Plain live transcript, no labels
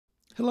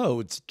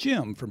Hello, it's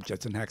Jim from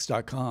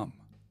JetsonHacks.com.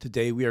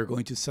 Today we are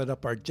going to set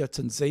up our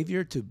Jetson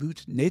Xavier to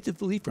boot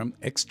natively from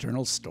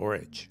external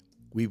storage.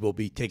 We will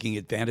be taking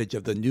advantage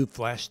of the new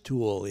flash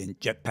tool in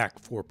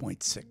Jetpack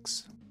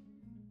 4.6.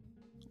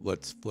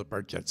 Let's flip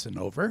our Jetson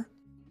over.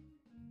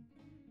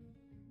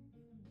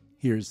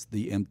 Here's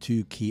the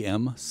M2 key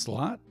M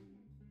slot,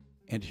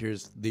 and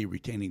here's the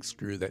retaining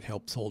screw that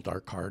helps hold our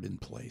card in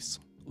place.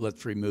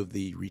 Let's remove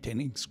the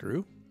retaining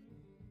screw.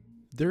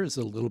 There is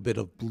a little bit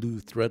of blue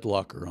thread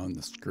locker on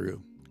the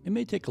screw. It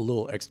may take a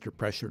little extra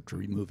pressure to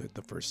remove it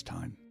the first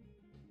time.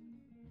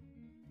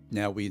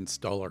 Now we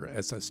install our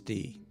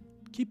SSD.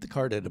 Keep the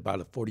card at about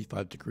a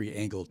 45-degree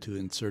angle to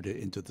insert it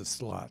into the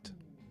slot.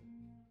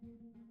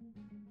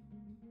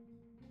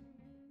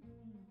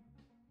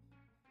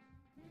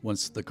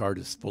 Once the card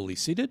is fully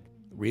seated,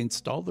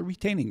 reinstall the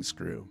retaining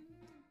screw.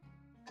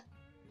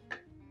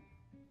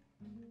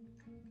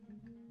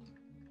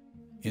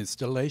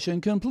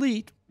 Installation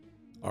complete.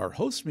 Our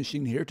host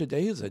machine here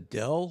today is a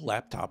Dell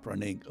laptop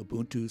running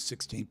Ubuntu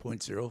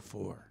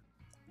 16.04.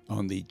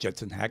 On the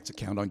Jetson Hacks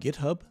account on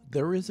GitHub,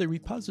 there is a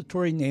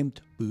repository named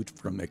Boot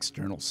from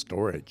External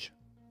Storage.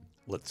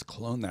 Let's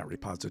clone that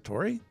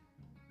repository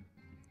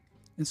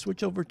and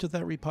switch over to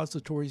that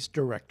repository's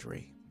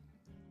directory.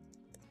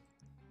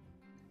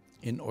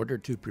 In order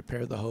to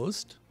prepare the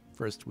host,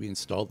 first we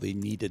install the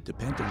needed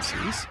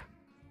dependencies.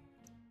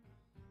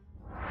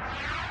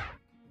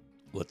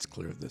 Let's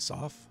clear this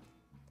off.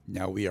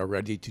 Now we are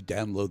ready to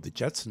download the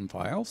Jetson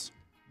files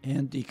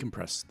and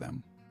decompress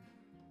them.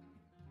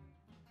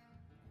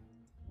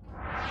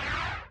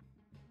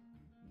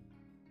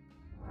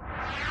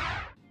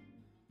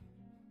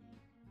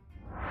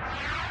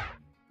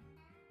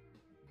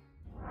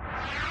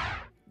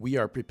 We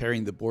are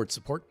preparing the board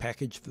support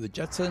package for the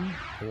Jetson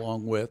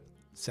along with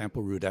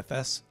sample root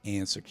FS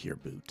and secure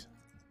boot.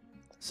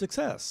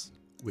 Success!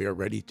 We are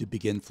ready to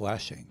begin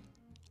flashing.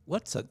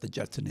 Let's set the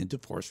Jetson into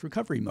force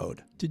recovery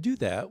mode. To do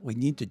that, we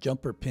need to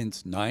jumper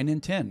pins 9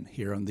 and 10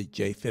 here on the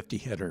J50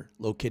 header,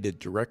 located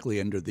directly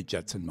under the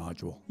Jetson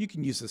module. You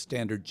can use a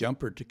standard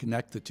jumper to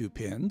connect the two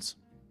pins.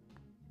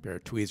 A pair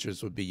of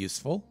tweezers would be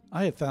useful.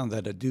 I have found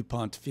that a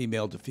DuPont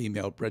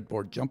female-to-female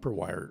breadboard jumper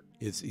wire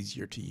is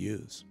easier to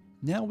use.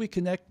 Now we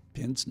connect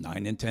pins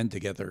 9 and 10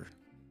 together.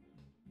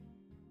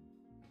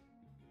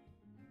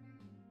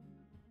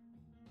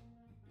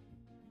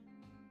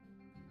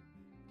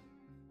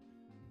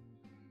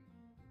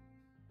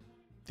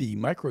 The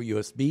micro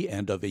USB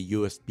end of a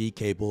USB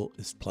cable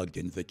is plugged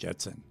into the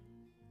Jetson.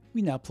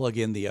 We now plug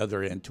in the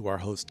other end to our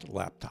host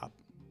laptop.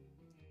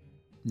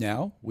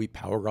 Now we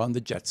power on the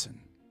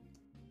Jetson.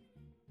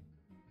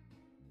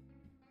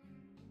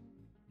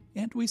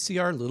 And we see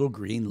our little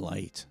green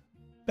light.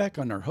 Back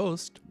on our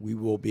host, we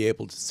will be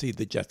able to see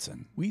the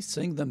Jetson. We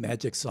sing the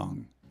magic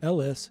song,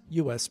 LS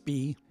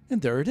USB,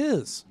 and there it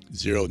is.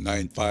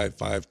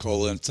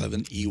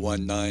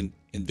 0955:7E19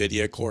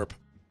 NVIDIA Corp.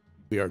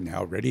 We are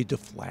now ready to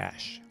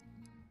flash.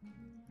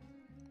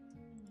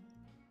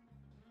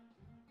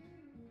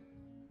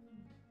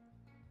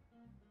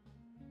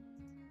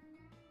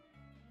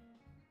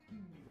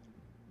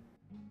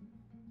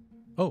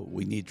 Oh,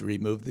 we need to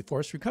remove the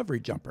force recovery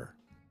jumper.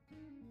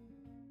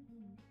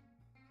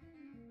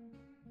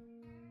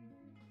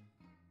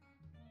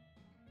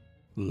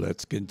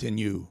 Let's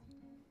continue.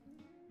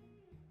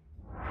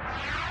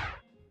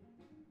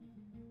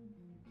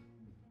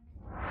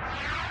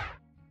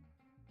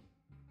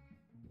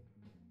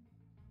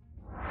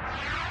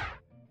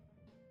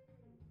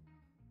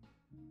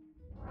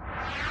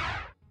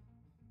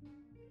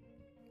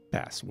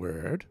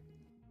 Password.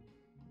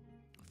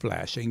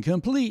 Flashing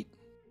complete.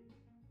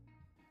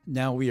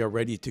 Now we are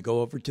ready to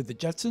go over to the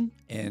Jetson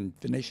and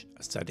finish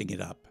setting it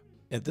up.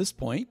 At this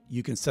point,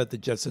 you can set the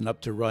Jetson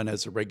up to run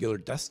as a regular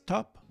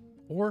desktop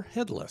or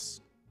headless.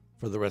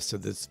 For the rest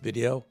of this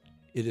video,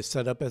 it is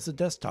set up as a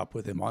desktop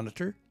with a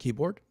monitor,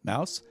 keyboard,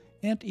 mouse,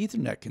 and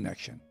Ethernet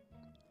connection.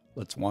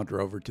 Let's wander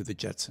over to the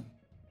Jetson.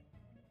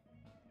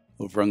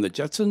 Over on the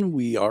Jetson,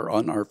 we are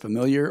on our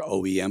familiar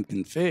OEM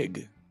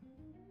config.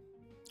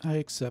 I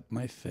accept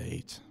my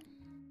fate.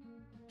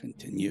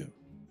 Continue.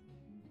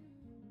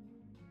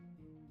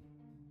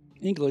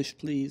 English,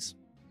 please.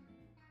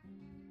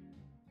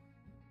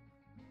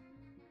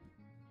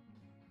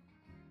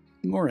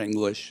 More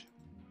English.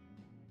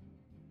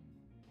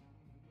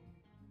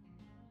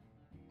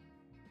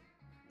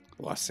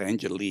 Los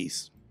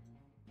Angeles.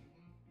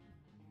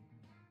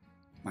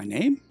 My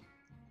name?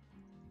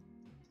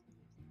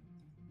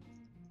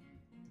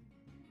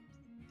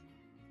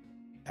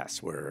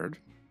 Password.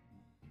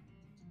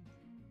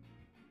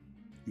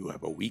 You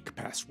have a weak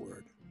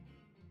password.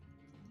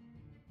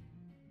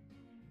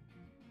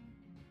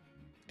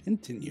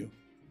 Continue.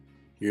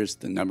 Here's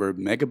the number of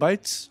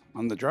megabytes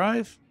on the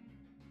drive.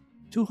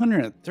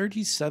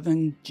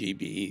 237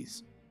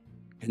 GBs.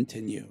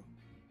 Continue.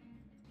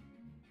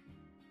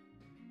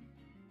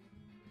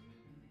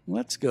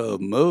 Let's go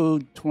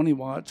mode 20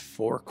 watt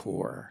 4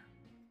 core.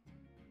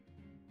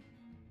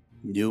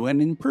 New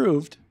and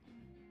improved.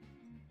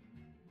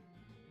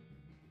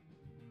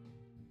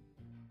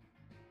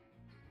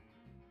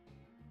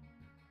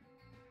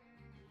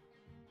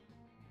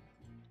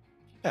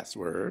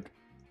 Password.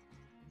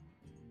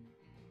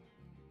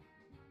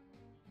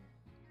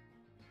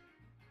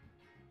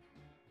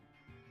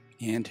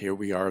 And here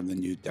we are on the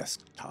new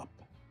desktop.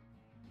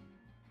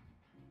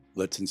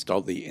 Let's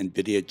install the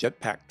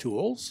NVIDIA-Jetpack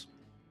tools.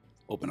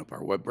 Open up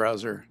our web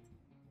browser.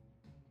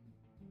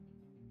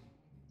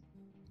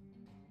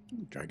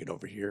 Drag it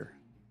over here.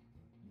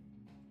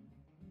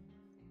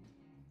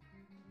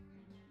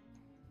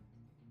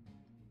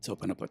 Let's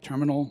open up a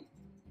terminal.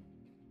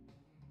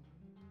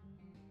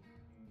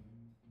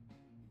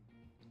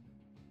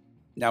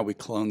 Now we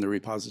clone the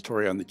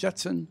repository on the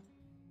Jetson.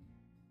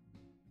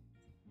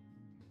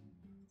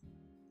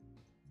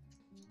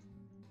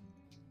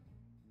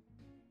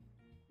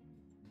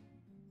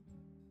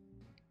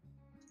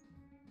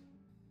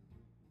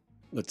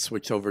 Let's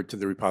switch over to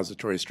the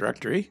repositories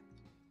directory.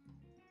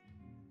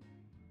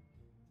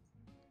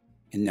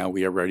 And now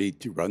we are ready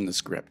to run the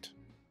script.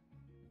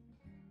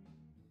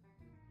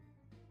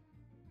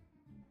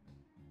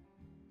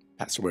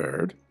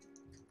 Password.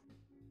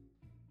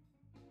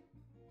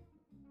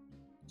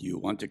 Do you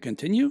want to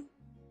continue?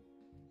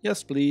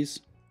 Yes,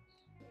 please.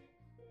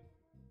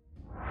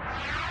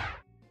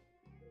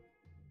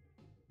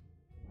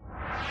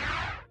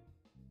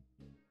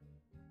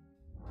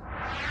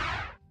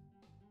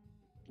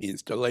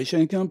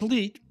 Installation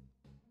complete.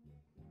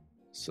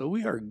 So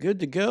we are good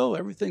to go.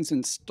 Everything's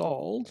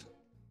installed.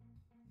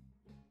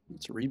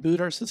 Let's reboot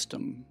our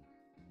system.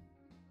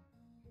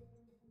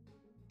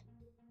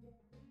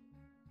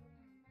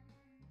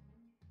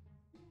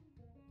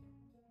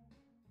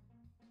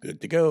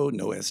 Good to go.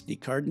 No SD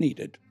card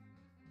needed.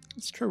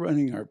 Let's try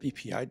running our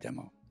VPI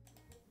demo.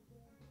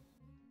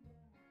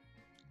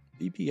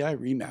 VPI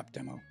remap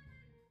demo.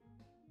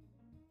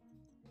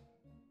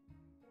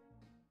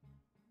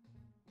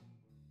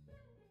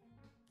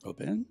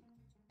 Open.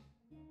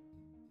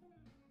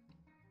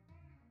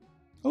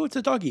 Oh, it's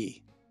a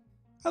doggy.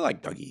 I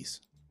like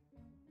doggies.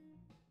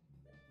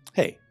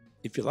 Hey,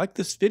 if you like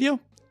this video,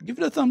 give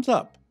it a thumbs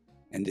up.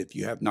 And if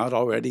you have not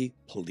already,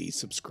 please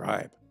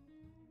subscribe.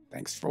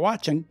 Thanks for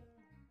watching.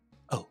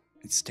 Oh,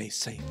 and stay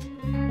safe.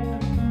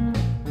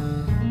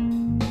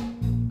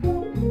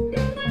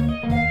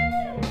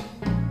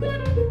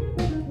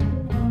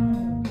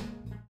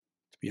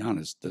 To be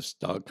honest, this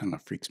dog kind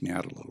of freaks me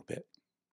out a little bit.